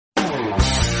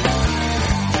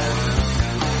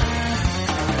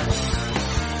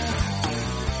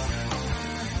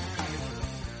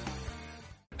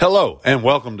Hello, and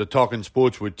welcome to Talking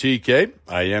Sports with TK.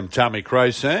 I am Tommy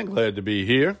Krysan. Glad to be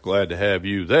here. Glad to have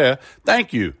you there.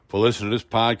 Thank you for listening to this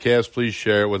podcast. Please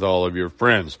share it with all of your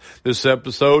friends. This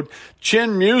episode,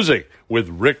 Chin Music with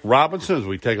Rick Robinson, as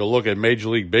we take a look at Major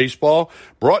League Baseball,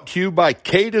 brought to you by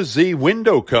K to Z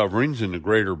Window Coverings in the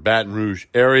greater Baton Rouge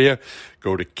area.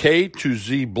 Go to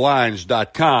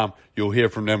K2ZBlinds.com. You'll hear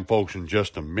from them folks in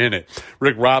just a minute.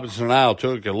 Rick Robinson and I will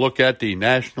take a look at the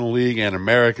National League and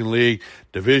American League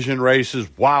division races,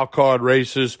 wild card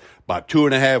races. About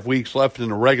 2.5 weeks left in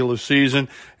the regular season,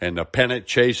 and the pennant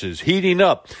chase is heating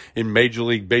up in Major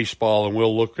League Baseball, and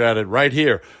we'll look at it right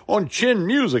here on Chin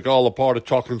Music, all a part of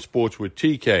Talking Sports with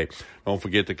TK. Don't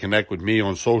forget to connect with me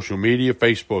on social media,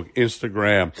 Facebook,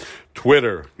 Instagram,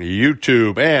 Twitter,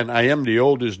 YouTube, and I am the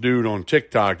oldest dude on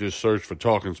TikTok. Just search for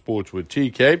Talking Sports with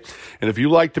TK. And if you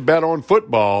like to bet on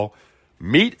football,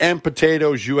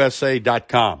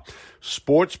 meatandpotatoesusa.com.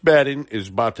 Sports betting is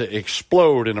about to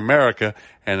explode in America,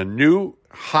 and a new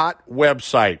hot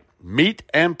website,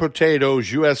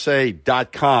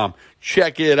 meatandpotatoesusa.com.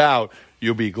 Check it out.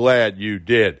 You'll be glad you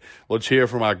did. Let's hear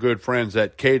from our good friends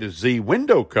at K to Z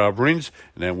Window Coverings,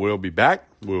 and then we'll be back.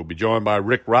 We'll be joined by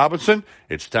Rick Robinson.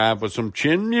 It's time for some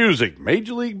Chin Music,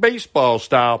 Major League Baseball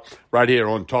style, right here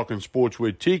on Talking Sports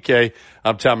with TK.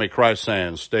 I'm Tommy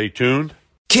Krysan. Stay tuned.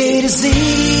 K to Z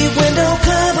Window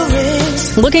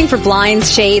Coverings. Looking for blinds,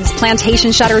 shades,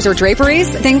 plantation shutters, or draperies?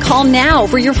 Then call now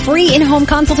for your free in-home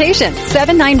consultation.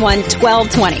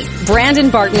 791-1220. Brandon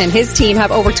Barton and his team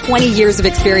have over 20 years of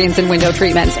experience in window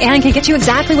treatments and can get you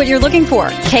exactly what you're looking for.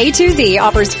 K2Z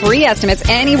offers free estimates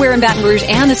anywhere in Baton Rouge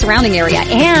and the surrounding area,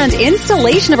 and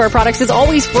installation of our products is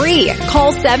always free.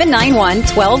 Call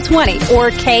 791-1220 or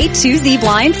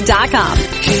K2ZBlinds.com.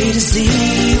 K to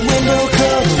Z Window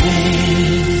Coverings.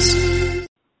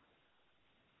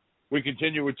 We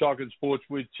continue with Talking Sports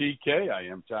with TK. I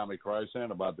am Tommy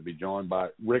Krysan, about to be joined by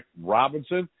Rick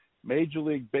Robinson, Major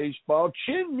League Baseball,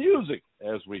 Chin Music,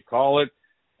 as we call it.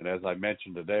 And as I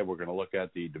mentioned today, we're going to look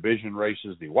at the division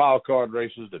races, the wild card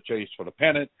races, the chase for the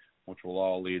pennant, which will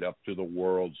all lead up to the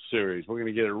World Series. We're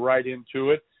going to get right into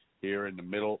it here in the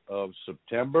middle of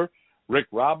September. Rick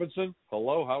Robinson,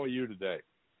 hello, how are you today?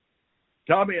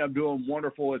 Tommy, I'm doing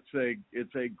wonderful. It's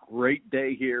a great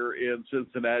day here in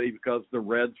Cincinnati because the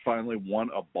Reds finally won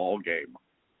a ball game.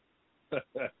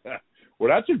 Well,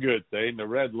 that's a good thing. The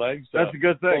Red Legs. That's a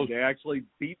good thing. They actually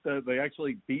beat the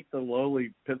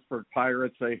lowly Pittsburgh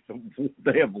Pirates. They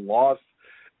have lost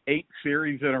 8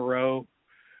 series in a row.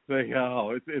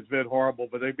 It's been horrible,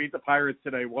 but they beat the Pirates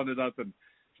today 1-0.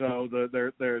 So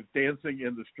they're dancing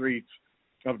in the streets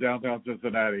of downtown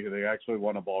Cincinnati. They actually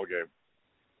won a ball game.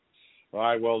 All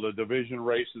right, well, the division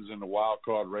races and the wild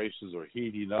card races are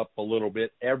heating up a little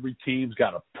bit. Every team's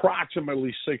got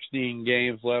approximately 16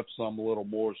 games left, some a little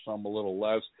more, some a little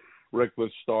less. Rick,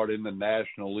 let's start in the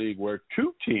National League, where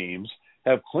 2 teams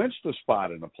have clinched a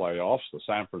spot in the playoffs. The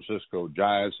San Francisco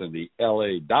Giants and the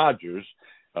L.A. Dodgers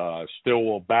still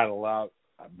will battle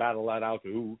that out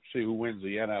to see who wins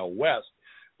the NL West.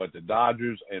 But the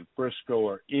Dodgers and Frisco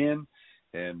are in,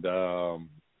 and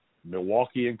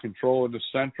Milwaukee in control in the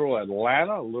Central.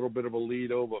 Atlanta, a little bit of a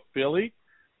lead over Philly.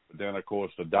 But then, of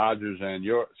course, the Dodgers and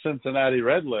your Cincinnati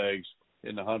Redlegs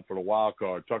in the hunt for the wild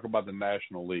card. Talk about the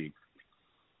National League.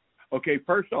 Okay,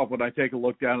 first off, when I take a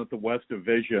look down at the West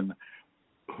Division,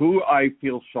 who I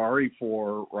feel sorry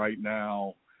for right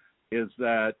now is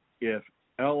that if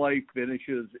L.A.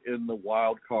 finishes in the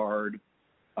wild card,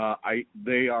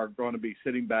 they are going to be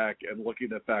sitting back and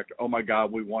looking at the fact, oh, my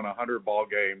God, we won 100 ball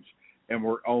games, and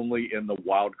we're only in the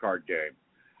wild card game.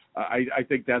 I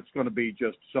think that's going to be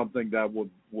just something that would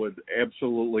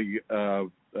absolutely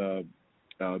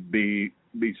be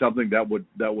something that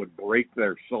would break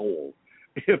their soul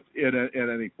if in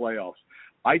any playoffs.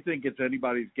 I think it's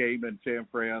anybody's game in San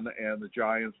Fran and the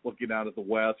Giants looking out at the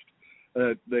West.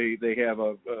 They have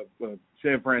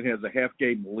San Fran has a half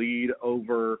game lead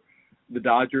over the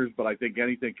Dodgers, but I think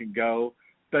anything can go,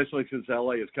 especially since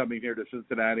LA is coming here to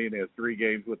Cincinnati and has 3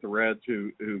 games with the Reds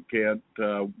who can't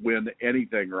win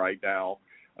anything right now.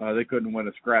 They couldn't win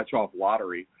a scratch-off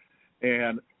lottery.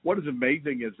 And what is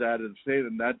amazing is that in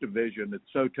that division,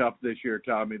 it's so tough this year,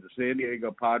 Tommy. The San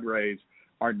Diego Padres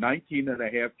are 19 and a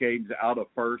half games out of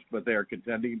first, but they are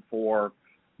contending for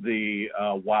the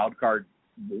wild card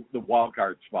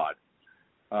spot.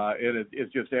 And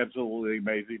it's just absolutely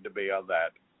amazing to be on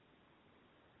that.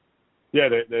 Yeah,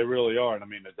 they really are. And I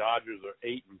mean, the Dodgers are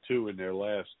 8-2 in their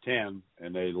last 10,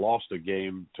 and they lost a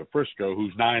game to Frisco,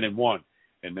 who's 9-1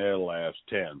 in their last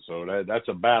 10. So that's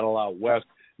a battle out west.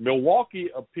 Milwaukee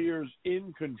appears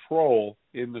in control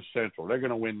in the Central. They're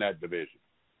going to win that division.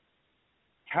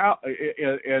 how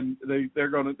and they're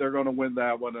going to win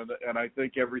that one, and I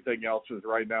think everything else is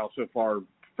right now so far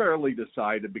fairly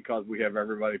decided because we have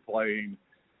everybody playing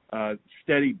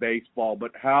steady baseball.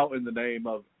 But how in the name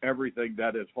of everything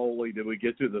that is holy did we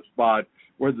get to the spot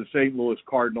where the St. Louis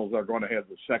Cardinals are going to have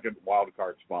the second wild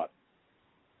card spot?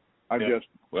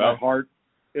 My heart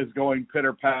is going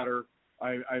pitter patter.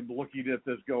 I'm looking at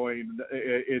this going,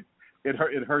 it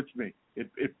hurts me.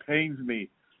 It pains me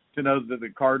to know that the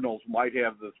Cardinals might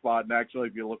have the spot. And actually,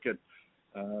 if you look at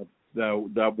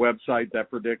the website that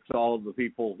predicts all of the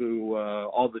people who,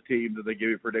 all the teams, and they give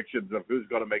you predictions of who's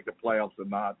going to make the playoffs and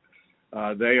not,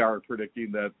 they are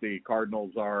predicting that the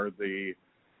Cardinals are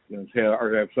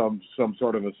have some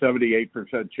sort of a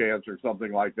 78% chance or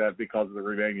something like that because of the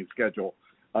remaining schedule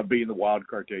of being the wild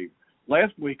card team.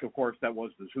 Last week, of course, that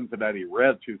was the Cincinnati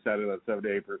Reds who sat in that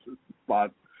 78%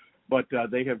 spot, but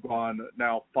they have gone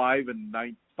now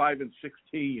 5-16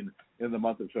 in the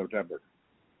month of September.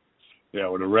 Yeah,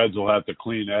 well, the Reds will have to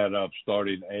clean that up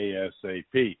starting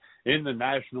ASAP. In the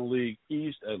National League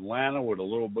East, Atlanta with a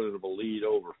little bit of a lead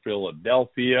over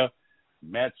Philadelphia.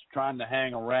 Mets trying to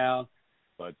hang around,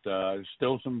 but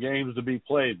still some games to be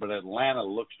played, but Atlanta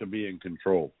looks to be in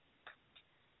control.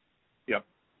 Yep.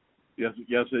 Yes,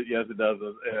 it does.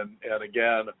 And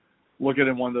again, looking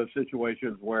at one of those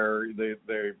situations where the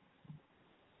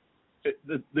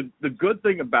good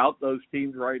thing about those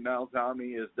teams right now, Tommy,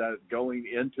 is that going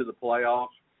into the playoffs,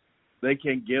 they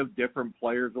can give different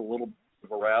players a little bit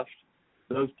of a rest.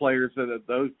 Those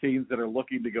teams that are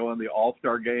looking to go in the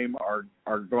All-Star game are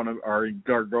going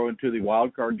to the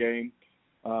wild card game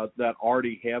that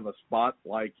already have a spot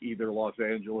like either Los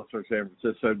Angeles or San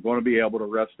Francisco, going to be able to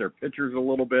rest their pitchers a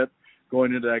little bit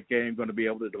going into that game, going to be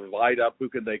able to divide up who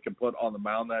they can put on the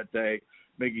mound that day,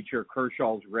 making sure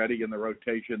Kershaw's ready in the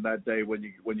rotation that day when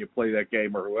you play that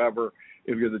game, or whoever,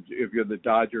 if you're the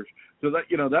Dodgers. So that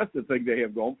that's the thing they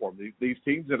have going for them. These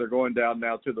teams that are going down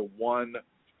now to the one,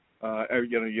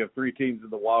 you have three teams in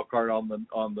the wild card on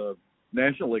the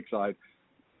National League side.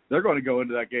 They're going to go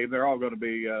into that game. They're all going to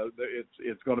be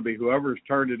it's going to be whoever's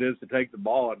turn it is to take the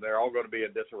ball, and they're all going to be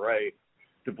in disarray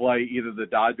to play either the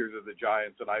Dodgers or the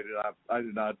Giants. And I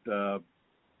do not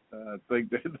think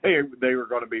that they were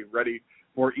going to be ready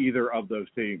for either of those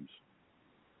teams.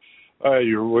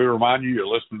 We remind you, you're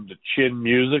listening to Chin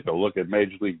Music, a look at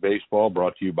Major League Baseball,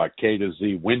 brought to you by K to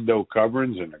Z Window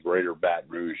Coverings in the greater Baton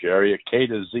Rouge area,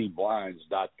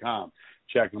 K2ZBlinds.com.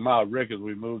 Check them out. Rick, as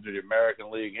we move to the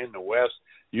American League in the West,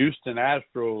 Houston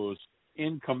Astros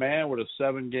in command with a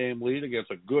 7-game lead against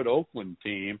a good Oakland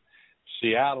team.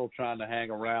 Seattle trying to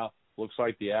hang around. Looks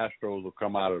like the Astros will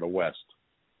come out of the West.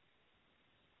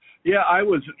 Yeah, I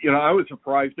was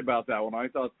surprised about that one. I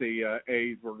thought the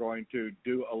A's were going to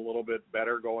do a little bit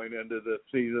better going into the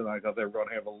season. I thought they were going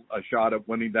to have a shot at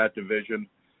winning that division.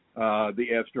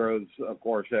 The Astros, of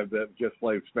course, have just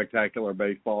played spectacular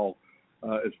baseball,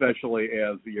 especially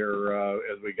as we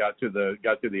got to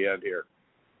the end here.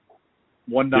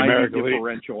 190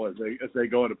 differential as they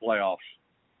go into playoffs.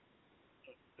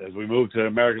 As we move to the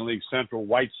American League Central,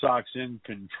 White Sox in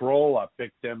control. I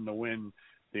picked them to win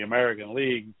the American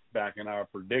League back in our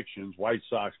predictions. White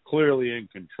Sox clearly in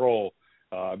control.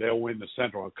 They'll win the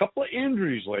Central. A couple of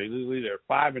injuries lately. They're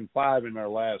 5-5 in their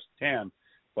last 10,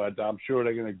 but I'm sure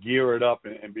they're going to gear it up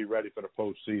and be ready for the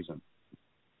postseason.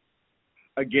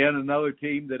 Again, another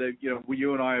team that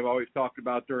you and I have always talked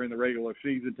about during the regular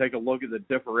season. Take a look at the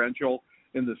differential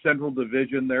in the Central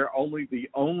Division. They're the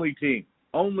only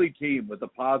team with a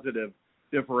positive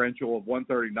differential of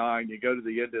 139. You go to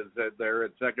the Indians, they're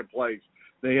in second place.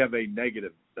 They have a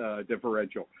negative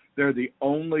differential. They're the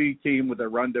only team with a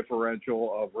run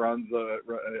differential of runs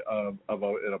in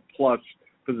a plus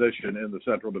position in the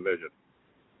Central Division.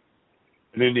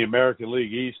 And in the American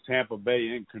League East, Tampa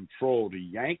Bay in control. The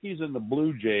Yankees and the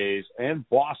Blue Jays and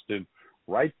Boston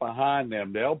right behind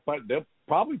them. They'll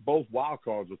probably both wild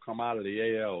cards will come out of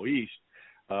the AL East.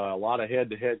 A lot of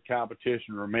head-to-head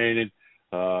competition remaining.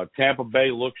 Tampa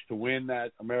Bay looks to win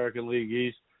that American League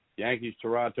East. Yankees,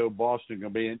 Toronto, Boston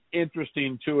going to be an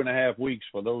interesting 2.5 weeks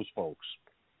for those folks.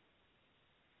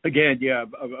 Again, yeah,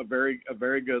 a very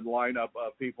good lineup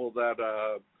of people that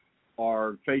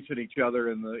are facing each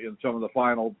other in some of the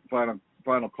final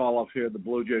call-offs here. The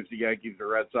Blue Jays, the Yankees, the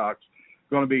Red Sox.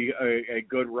 Going to be a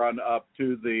good run up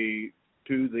to the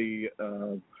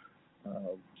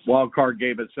wild card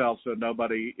game itself, so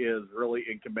nobody is really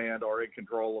in command or in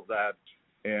control of that,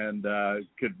 and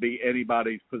could be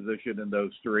anybody's position in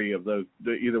those three of those.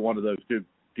 Either one of those two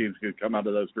teams could come out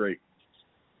of those three.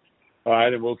 All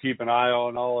right, and we'll keep an eye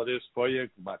on all of this for you.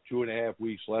 About 2.5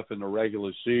 weeks left in the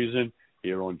regular season.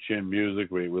 here on Chin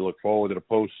Music. We look forward to the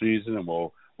postseason, and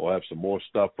we'll have some more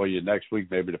stuff for you next week.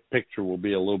 Maybe the picture will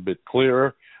be a little bit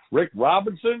clearer. Rick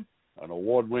Robinson, an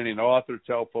award-winning author.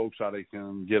 Tell folks how they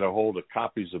can get a hold of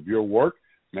copies of your work.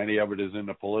 Many of it is in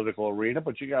the political arena,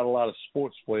 but you got a lot of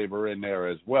sports flavor in there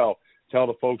as well. Tell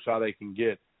the folks how they can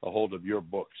get a hold of your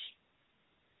books.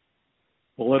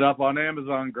 Pull it up on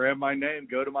Amazon, grab my name,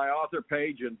 go to my author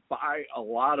page, and buy a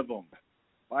lot of them.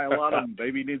 Buy a lot of them.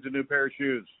 Baby needs a new pair of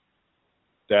shoes.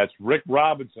 That's Rick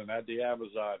Robinson at the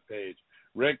Amazon page.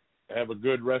 Rick, have a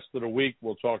good rest of the week.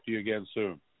 We'll talk to you again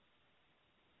soon.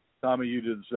 Tommy, you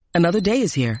did the same. Another day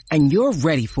is here, and you're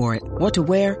ready for it. What to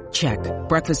wear? Check.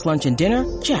 Breakfast, lunch, and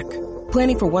dinner? Check.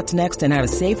 Planning for what's next and how to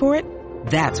save for it?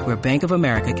 That's where Bank of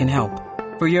America can help.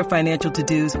 For your financial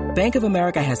to-dos, Bank of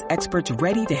America has experts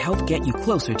ready to help get you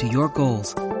closer to your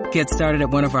goals. Get started at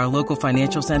one of our local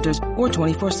financial centers or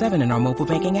 24/7 in our mobile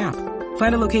banking app.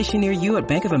 Find a location near you at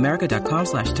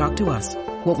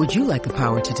bankofamerica.com/talktous. What would you like the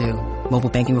power to do? Mobile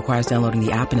banking requires downloading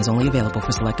the app and is only available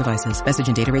for select devices. Message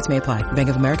and data rates may apply. Bank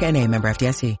of America NA, member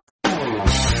FDIC.